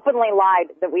openly lied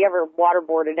that we ever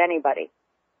waterboarded anybody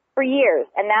for years.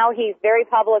 And now he's very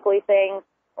publicly saying,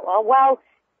 well,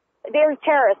 they're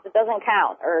terrorists, it doesn't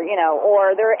count,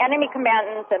 or they're enemy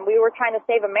combatants and we were trying to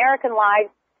save American lives.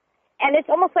 And it's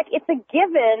almost like it's a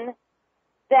given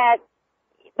that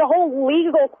the whole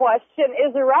legal question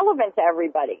is irrelevant to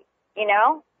everybody,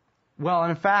 Well,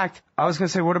 in fact, I was going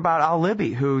to say, what about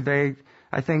al-Libi, who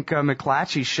I think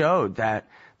McClatchy showed that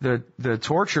the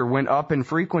torture went up in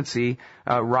frequency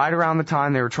right around the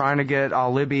time they were trying to get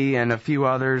al-Libi and a few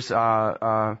others, good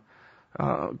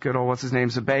old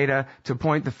Zubaydah, to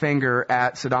point the finger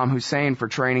at Saddam Hussein for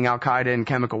training al-Qaeda in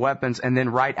chemical weapons, and then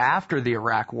right after the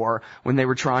Iraq War, when they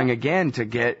were trying again to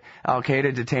get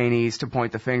al-Qaeda detainees to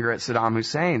point the finger at Saddam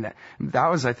Hussein.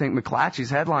 That was, I think, McClatchy's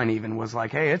headline even was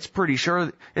like, hey, it's pretty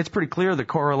clear the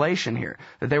correlation here,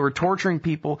 that they were torturing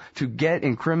people to get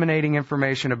incriminating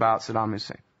information about Saddam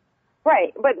Hussein.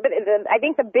 Right, but I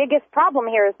think the biggest problem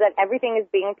here is that everything is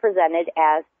being presented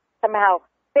as somehow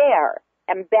fair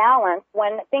and balanced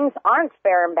when things aren't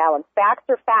fair and balanced. Facts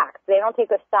are facts. They don't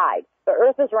take a side. The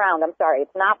earth is round. I'm sorry.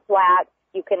 It's not flat.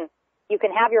 You can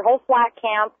have your whole flat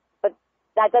camp, but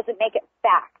that doesn't make it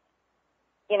fact.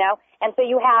 And so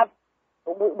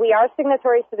we are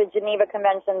signatories to the Geneva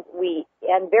Conventions,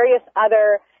 and various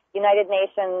other United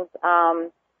Nations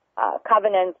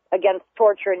covenants against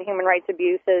torture and human rights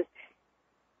abuses.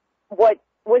 What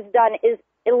was done is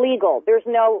illegal. There's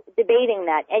no debating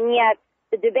that. And yet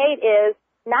the debate is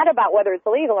not about whether it's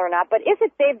illegal or not, but if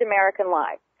it saved American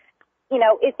lives.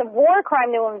 It's a war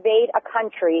crime to invade a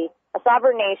country, a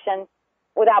sovereign nation,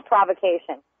 without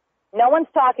provocation. No one's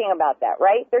talking about that,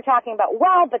 right? They're talking about,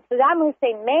 but Saddam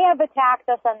Hussein may have attacked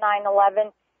us on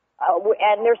 9/11,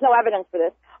 and there's no evidence for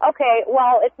this. Okay,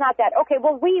 well, it's not that. Okay,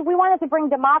 well, we wanted to bring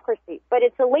democracy, but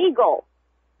it's illegal.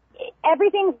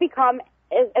 Everything's become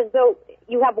as though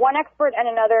you have one expert and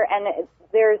another, and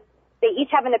they each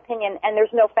have an opinion, and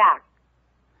there's no facts,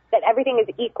 that everything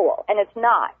is equal, and it's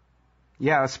not.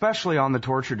 Yeah, especially on the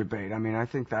torture debate. I mean, I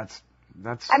think that's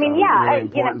a really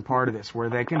important part of this, where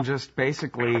they can just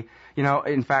basically,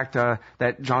 in fact,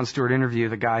 that Jon Stewart interview,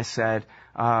 the guy said...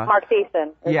 Mark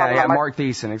Thiessen. Mark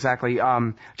Thiessen, exactly.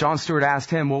 Jon Stewart asked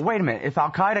him, well, wait a minute, if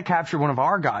al-Qaeda captured one of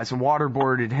our guys and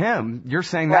waterboarded him, you're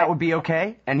saying that would be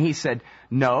okay? And he said,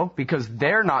 no, because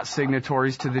they're not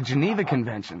signatories to the Geneva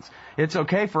Conventions. It's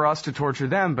okay for us to torture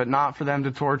them, but not for them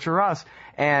to torture us.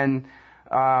 And...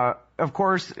 of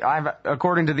course,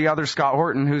 according to the other Scott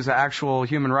Horton, who's an actual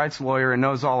human rights lawyer and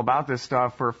knows all about this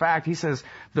stuff for a fact, he says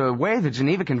the way the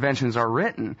Geneva Conventions are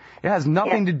written, it has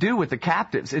nothing to do with the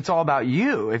captives. It's all about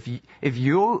you. If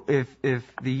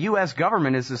the U.S.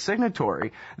 government is the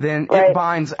signatory, then it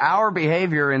binds our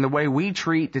behavior in the way we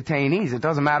treat detainees. It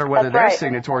doesn't matter whether they're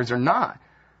signatories or not.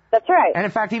 That's right. And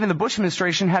in fact, even the Bush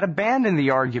administration had abandoned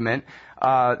the argument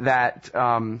that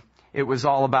it was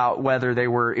all about whether they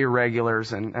were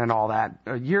irregulars and all that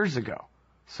years ago.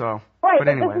 So, but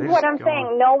anyway, this is what I'm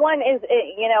saying. No one is,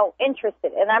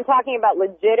 interested, and I'm talking about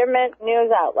legitimate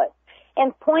news outlets,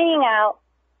 and pointing out,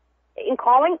 in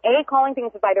calling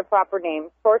things by their proper names.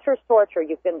 Torture is torture.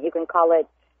 You can call it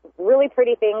really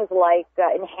pretty things like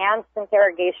enhanced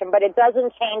interrogation, but it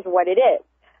doesn't change what it is.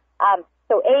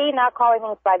 So A, not calling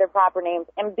things by their proper names,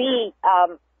 and B,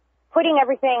 putting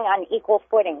everything on equal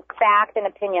footing, fact and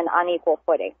opinion on equal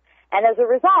footing. And as a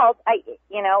result,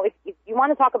 if you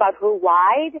want to talk about who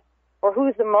lied or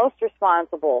who's the most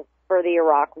responsible for the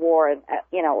Iraq War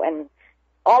and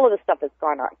all of the stuff that's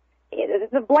gone on,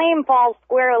 the blame falls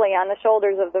squarely on the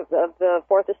shoulders of the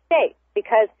Fourth Estate,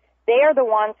 because they are the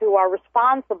ones who are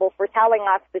responsible for telling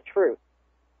us the truth.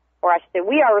 Or I should say,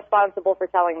 we are responsible for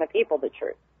telling the people the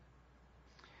truth.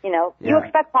 You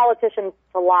expect politicians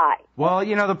to lie. Well,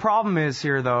 the problem is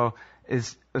here, though,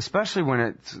 is especially when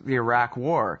it's the Iraq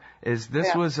War, is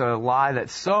this was a lie that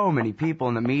so many people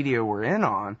in the media were in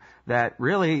on that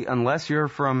really, unless you're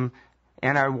from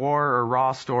anti-war or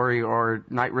RawStory or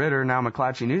Knight Ridder, now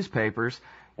McClatchy newspapers,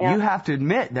 you have to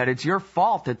admit that it's your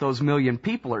fault that those million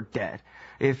people are dead.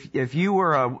 If you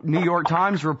were a New York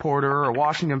Times reporter or a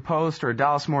Washington Post or a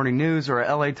Dallas Morning News or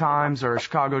a LA Times or a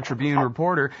Chicago Tribune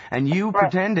reporter, and you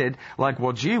pretended like,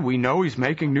 well, gee, we know he's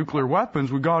making nuclear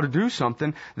weapons, we got to do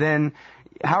something, then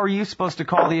how are you supposed to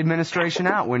call the administration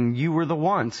out when you were the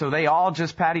one? So they all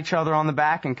just pat each other on the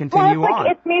back and continue on.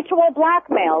 It's mutual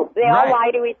blackmail. They all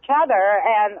lie to each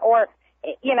other, or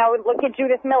look at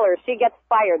Judith Miller. She gets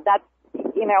fired. That's,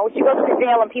 she goes to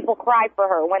jail and people cry for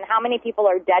her. When how many people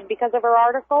are dead because of her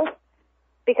articles?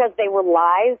 Because they were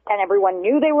lies, and everyone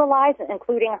knew they were lies,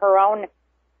 including her own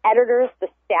editors, the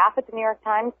staff at the New York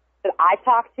Times that I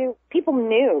talked to. People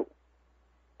knew.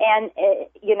 And,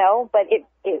 but it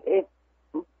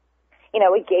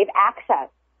gave access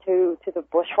to the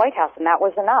Bush White House, and that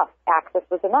was enough. Access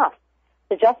was enough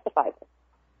to justify this.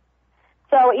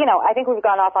 So, I think we've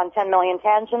gone off on 10 million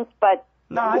tangents, but...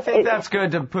 No, I think that's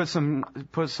good to put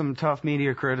some tough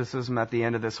media criticism at the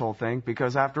end of this whole thing,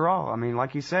 because after all, I mean,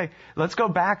 like you say, let's go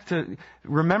back to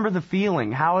remember the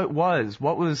feeling, how it was,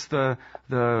 what was the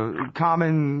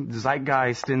common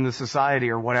zeitgeist in the society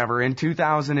or whatever in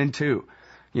 2002.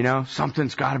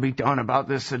 Something's got to be done about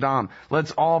this Saddam.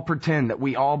 Let's all pretend that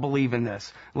we all believe in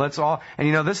this.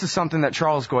 And this is something that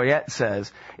Charles Goyette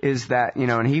says, is that,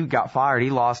 and he got fired. He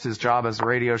lost his job as a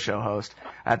radio show host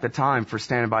at the time for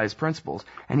standing by his principles.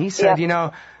 And he said,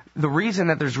 the reason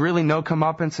that there's really no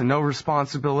comeuppance and no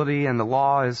responsibility and the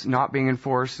law is not being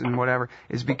enforced and whatever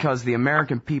is because the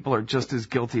American people are just as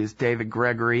guilty as David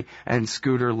Gregory and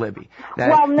Scooter Libby. The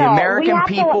American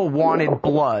people wanted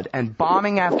blood, and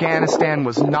bombing Afghanistan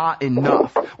was not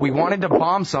enough. We wanted to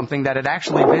bomb something that had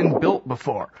actually been built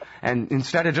before, and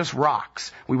instead of just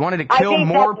rocks. We wanted to kill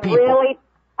more people.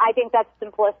 I think that's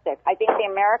simplistic. I think the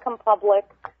American public,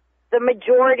 the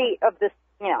majority of this,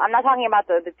 I'm not talking about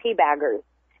the teabaggers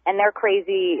and their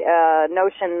crazy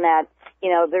notion that,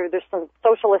 there's some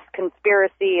socialist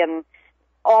conspiracy and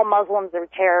all Muslims are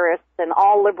terrorists and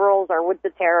all liberals are with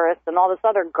the terrorists and all this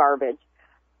other garbage.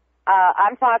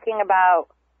 I'm talking about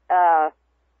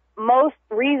most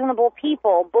reasonable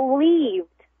people believed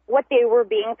what they were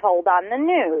being told on the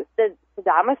news, that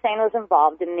Saddam Hussein was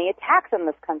involved in the attacks in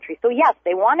this country. So, yes,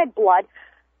 they wanted blood,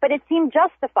 but it seemed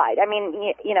justified. I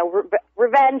mean,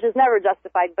 revenge is never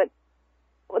justified, but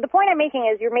the point I'm making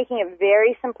is you're making it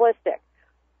very simplistic.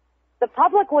 The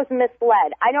public was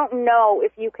misled. I don't know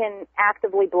if you can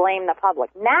actively blame the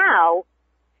public. Now,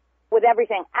 with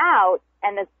everything out,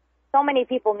 and so many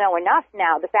people know enough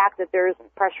now, the fact that there's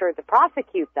pressure to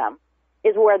prosecute them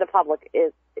is where the public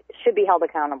should be held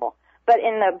accountable. But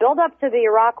in the build-up to the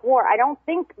Iraq War, I don't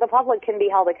think the public can be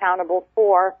held accountable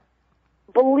for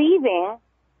believing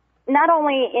not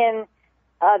only in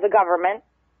the government,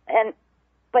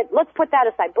 but let's put that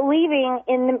aside, believing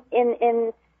in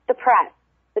the press,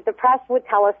 that the press would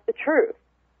tell us the truth.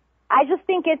 I just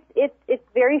think it's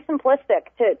very simplistic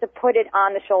to put it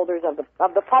on the shoulders of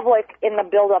the public in the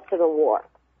build-up to the war.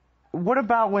 What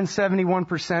about when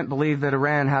 71% believe that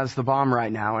Iran has the bomb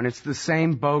right now, and it's the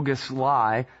same bogus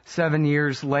lie 7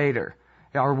 years later?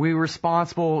 Are we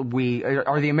responsible?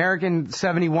 Are the American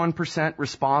 71%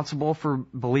 responsible for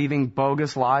believing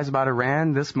bogus lies about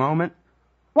Iran this moment?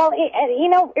 Well,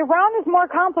 Iran is more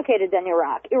complicated than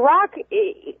Iraq. Iraq,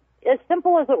 as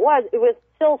simple as it was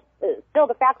still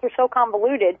the facts are so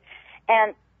convoluted,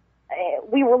 and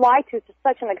we were lied to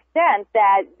such an extent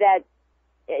that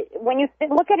when you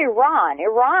look at Iran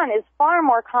is far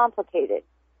more complicated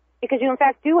because you in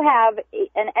fact do have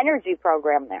an energy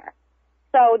program there.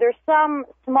 So there's some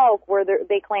smoke where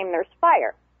they claim there's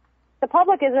fire. The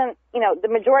public isn't, the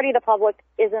majority of the public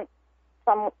isn't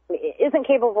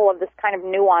capable of this kind of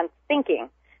nuanced thinking.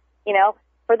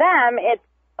 For them, it's,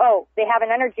 they have an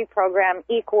energy program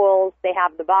equals they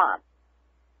have the bomb.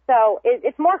 So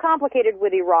it's more complicated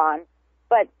with Iran,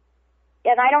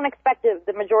 and I don't expect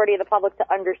the majority of the public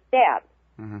to understand.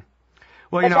 Mm-hmm.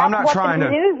 Well, I'm not trying to...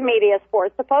 That's what the news media is for.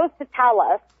 It's supposed to tell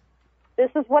us this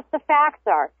is what the facts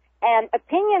are. And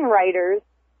opinion writers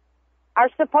are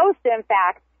supposed to, in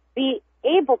fact, be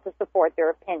able to support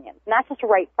their opinions, not just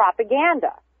write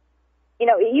propaganda. You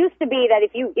know, it used to be that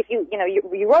if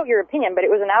you wrote your opinion, but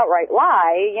it was an outright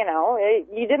lie,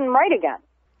 you didn't write again.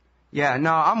 Yeah,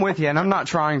 no, I'm with you, and I'm not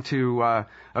trying to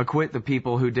acquit the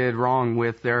people who did wrong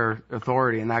with their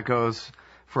authority, and that goes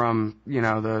from,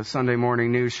 the Sunday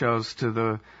morning news shows to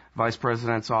the vice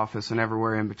president's office and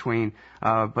everywhere in between.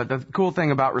 But the cool thing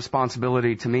about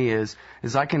responsibility to me is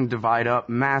I can divide up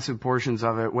massive portions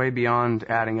of it way beyond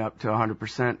adding up to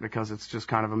 100% because it's just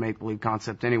kind of a make-believe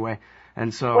concept anyway.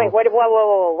 And so, wait,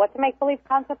 whoa, what's a make-believe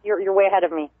concept? You're way ahead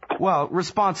of me. Well,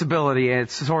 responsibility,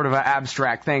 it's sort of an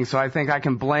abstract thing, so I think I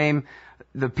can blame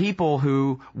the people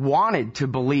who wanted to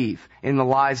believe in the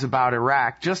lies about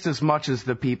Iraq just as much as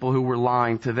the people who were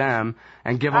lying to them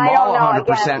and give them all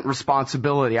 100%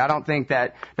 responsibility. I don't think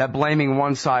that blaming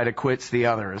one side acquits the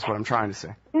other is what I'm trying to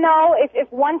say. No, if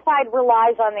one side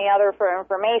relies on the other for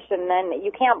information, then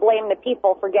you can't blame the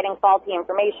people for getting faulty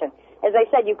information. As I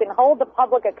said, you can hold the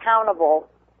public accountable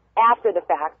after the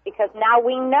fact because now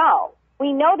we know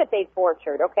that they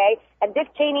tortured, okay? And Dick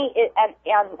Cheney,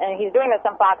 and he's doing this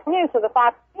on Fox News, so the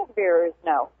Fox News viewers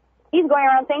know. He's going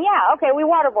around saying, yeah, okay, we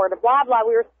waterboarded, blah, blah,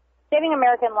 we were saving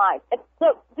American lives.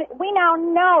 So we now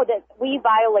know that we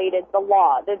violated the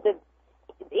law, that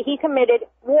he committed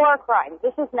war crimes.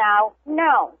 This is now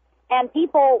known. And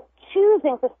people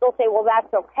choosing to still say, well,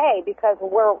 that's okay because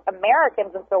we're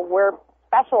Americans and so we're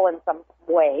special in some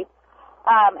way,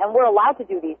 and we're allowed to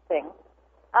do these things.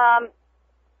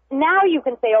 Now you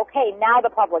can say, okay, now the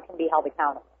public can be held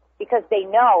accountable because they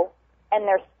know and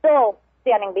they're still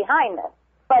standing behind this.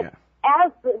 But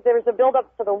as there's a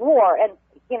build-up to the war, and,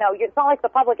 it's not like the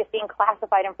public is seeing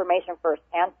classified information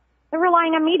firsthand. They're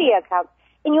relying on media accounts.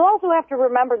 And you also have to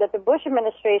remember that the Bush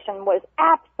administration was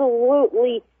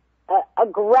absolutely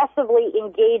aggressively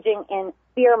engaging in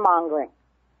fear-mongering.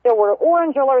 There were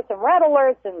orange alerts and red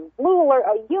alerts and blue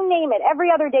alerts, you name it. Every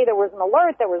other day there was an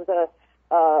alert, there was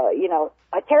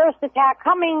a terrorist attack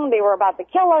coming. They were about to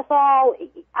kill us all.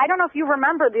 I don't know if you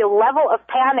remember the level of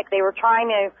panic they were trying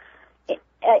to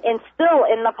instill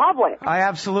in the public. I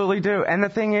absolutely do. And the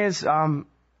thing is, I'm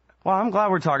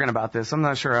glad we're talking about this. I'm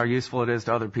not sure how useful it is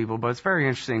to other people, but it's very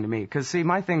interesting to me. Because, see,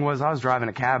 my thing was I was driving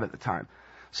a cab at the time.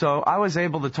 So I was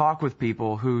able to talk with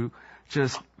people who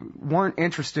just weren't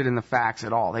interested in the facts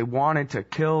at all. They wanted to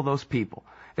kill those people.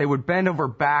 They would bend over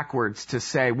backwards to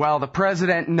say, well, the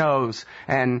president knows,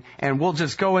 and we'll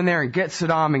just go in there and get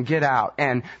Saddam and get out.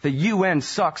 And the UN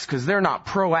sucks because they're not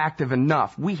proactive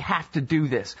enough. We have to do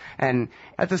this. And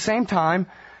at the same time,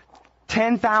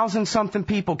 10,000 something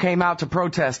people came out to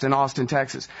protest in Austin,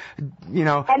 Texas. And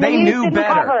they knew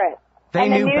better. Cover it. They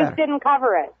knew better. The news didn't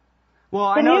cover it. Well,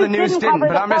 I know the news didn't,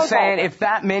 but I'm just saying if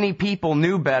that many people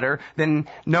knew better, then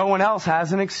no one else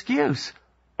has an excuse.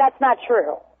 That's not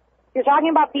true. You're talking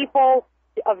about people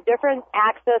of different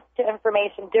access to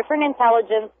information, different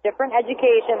intelligence, different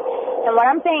education. And what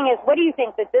I'm saying is, what do you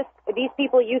think, that these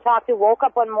people you talked to woke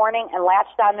up one morning and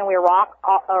latched on to Iraq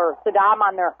or Saddam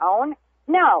on their own?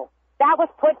 No. That was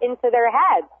put into their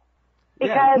heads.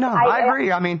 Because I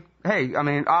agree.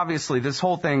 Obviously, this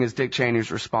whole thing is Dick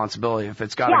Cheney's responsibility. If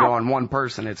it's got to go on one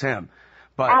person, it's him.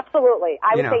 But absolutely,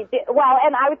 I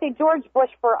would say George Bush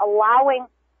for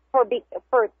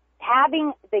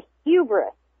having the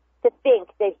hubris to think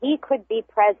that he could be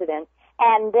president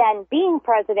and then being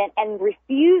president and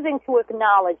refusing to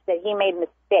acknowledge that he made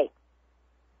mistakes.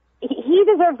 He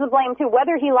deserves the blame too.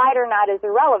 Whether he lied or not is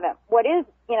irrelevant. What is,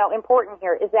 important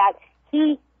here is that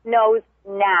he knows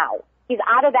now. He's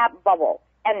out of that bubble.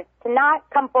 And to not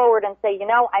come forward and say,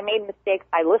 I made mistakes,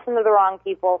 I listened to the wrong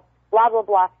people, blah, blah,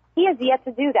 blah. He has yet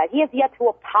to do that. He has yet to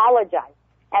apologize.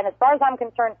 And as far as I'm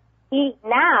concerned, he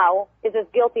now is as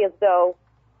guilty as though,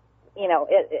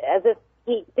 as if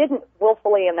he didn't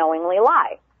willfully and knowingly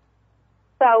lie.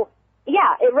 So,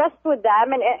 yeah, it rests with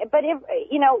them. But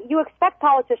you expect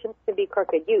politicians to be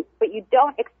crooked, but you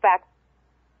don't expect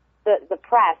the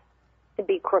press to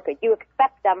be crooked. You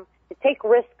expect them to take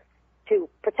risks, to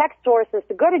protect sources,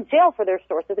 to go to jail for their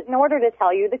sources in order to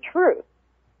tell you the truth.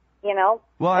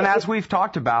 Well, and as we've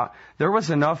talked about, there was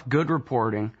enough good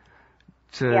reporting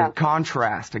to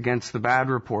contrast against the bad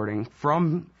reporting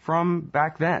from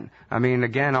back then. I mean,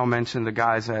 again, I'll mention the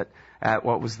guys at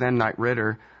what was then Knight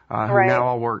Ridder, who now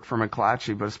all work for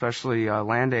McClatchy, but especially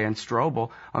Landay and Strobel.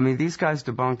 I mean, these guys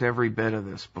debunked every bit of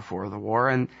this before the war,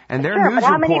 and they're news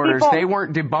reporters. They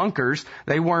weren't debunkers.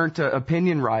 They weren't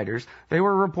opinion writers. They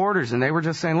were reporters, and they were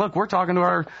just saying, look, we're talking to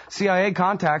our CIA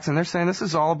contacts, and they're saying this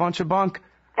is all a bunch of bunk.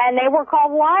 And they were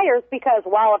called liars because,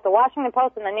 well, if the Washington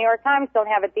Post and the New York Times don't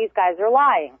have it, these guys are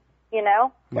lying,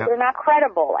 Yep. They're not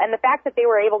credible. And the fact that they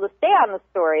were able to stay on the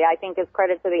story, I think, is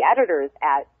credit to the editors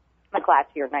at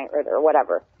McClatchy or Knight-Ridder or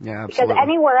whatever. Yeah, absolutely. Because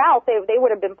anywhere else, they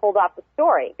would have been pulled off the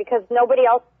story because nobody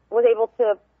else was able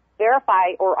to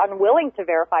verify or unwilling to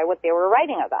verify what they were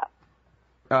writing about.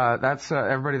 That's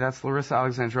everybody. That's Larisa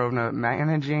Alexandrovna,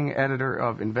 managing editor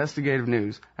of investigative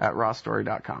news at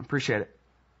RawStory.com. Appreciate it.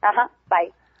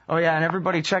 Bye. Oh, yeah, and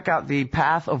everybody check out the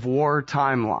Path of War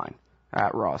timeline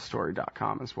at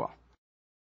RawStory.com as well.